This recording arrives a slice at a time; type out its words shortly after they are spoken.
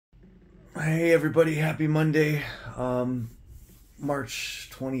Hey everybody, happy Monday,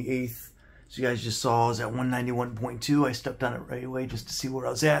 March 28th. So you guys just saw I was at 191.2. I stepped on it right away just to see where I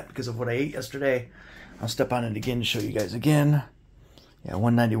was at because of what I ate yesterday. I'll step on it again to show you guys again. Yeah,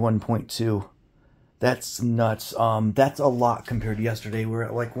 191.2. That's nuts. That's a lot compared to yesterday. We were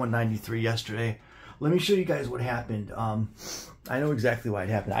at like 193 yesterday. Let me show you guys what happened. I know exactly why it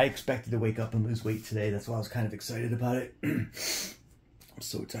happened. I expected to wake up and lose weight today. That's why I was kind of excited about it. I'm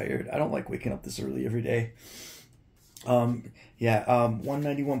so tired. I don't like waking up this early every day.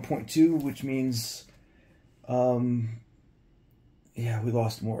 191.2, which means, yeah, we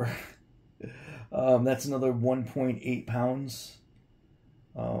lost more. That's another 1.8 pounds.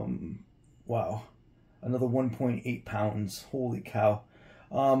 Wow. Another 1.8 pounds. Holy cow.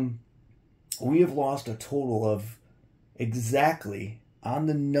 We have lost a total of exactly on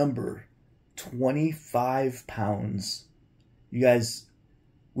the number 25 pounds. You guys,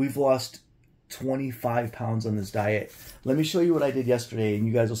 we've lost 25 pounds on this diet. Let me show you what I did yesterday, and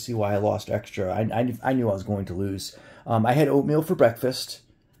you guys will see why I lost extra. I knew I was going to lose. I had oatmeal for breakfast,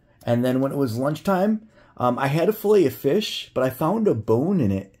 and then when it was lunchtime, I had a fillet of fish, but I found a bone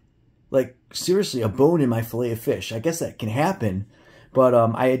in it. Like, seriously, a bone in my fillet of fish. I guess that can happen, but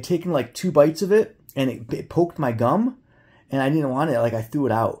I had taken like 2 bites of it, and it poked my gum, and I didn't want it. Like, I threw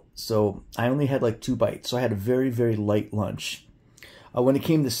it out, so I only had like 2 bites, so I had a very, very light lunch. When it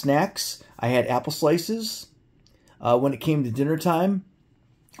came to snacks, I had apple slices. When it came to dinner time,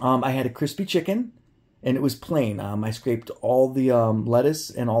 I had a crispy chicken, and it was plain. I scraped all the lettuce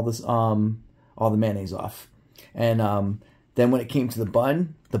and all the mayonnaise off. And then when it came to the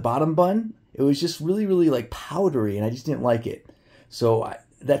bun, the bottom bun, it was just really, really like powdery, and I just didn't like it. So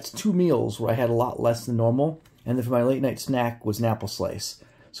that's 2 meals where I had a lot less than normal. And then for my late night snack was an apple slice.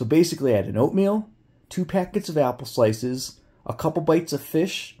 So basically I had an oatmeal, 2 packets of apple slices, a couple bites of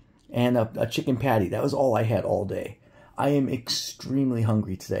fish, and a chicken patty. That was all I had all day. I am extremely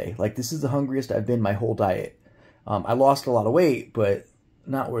hungry today. Like, this is the hungriest I've been my whole diet. I lost a lot of weight, but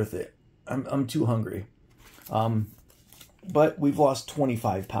not worth it. I'm too hungry. But we've lost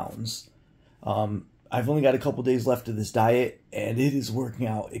 25 pounds. I've only got a couple days left of this diet, and it is working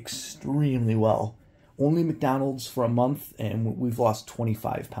out extremely well. Only McDonald's for a month, and we've lost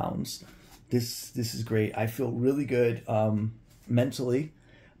 25 pounds. This is great. I feel really good mentally.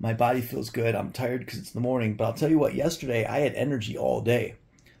 My body feels good. I'm tired because it's the morning. But I'll tell you what, yesterday I had energy all day.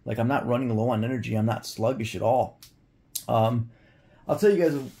 Like, I'm not running low on energy. I'm not sluggish at all. I'll tell you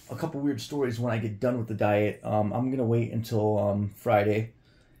guys a couple weird stories when I get done with the diet. I'm going to wait until Friday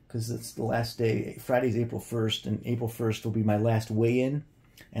because it's the last day. Friday's April 1st, and April 1st will be my last weigh-in.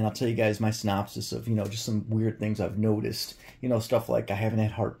 And I'll tell you guys my synopsis of, just some weird things I've noticed. Stuff like I haven't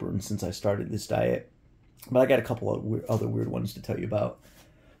had heartburn since I started this diet. But I got a couple of other weird ones to tell you about.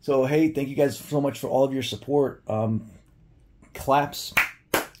 So, hey, thank you guys so much for all of your support. Claps.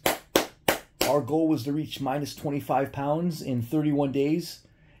 Our goal was to reach minus 25 pounds in 31 days.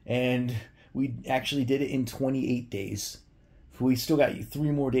 And we actually did it in 28 days. We still got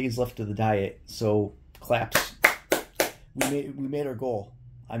 3 more days left of the diet. So, claps. We made our goal.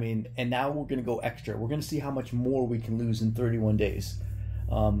 I mean, and now we're going to go extra. We're going to see how much more we can lose in 31 days.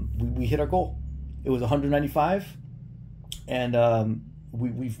 We hit our goal. It was 195, and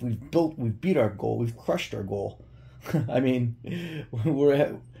we've beat our goal. We've crushed our goal. I mean, we're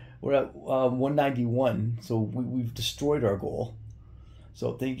at 191, so we've destroyed our goal.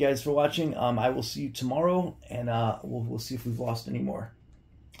 So thank you guys for watching. I will see you tomorrow, and we'll see if we've lost any more.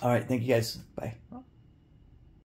 All right, thank you guys. Bye.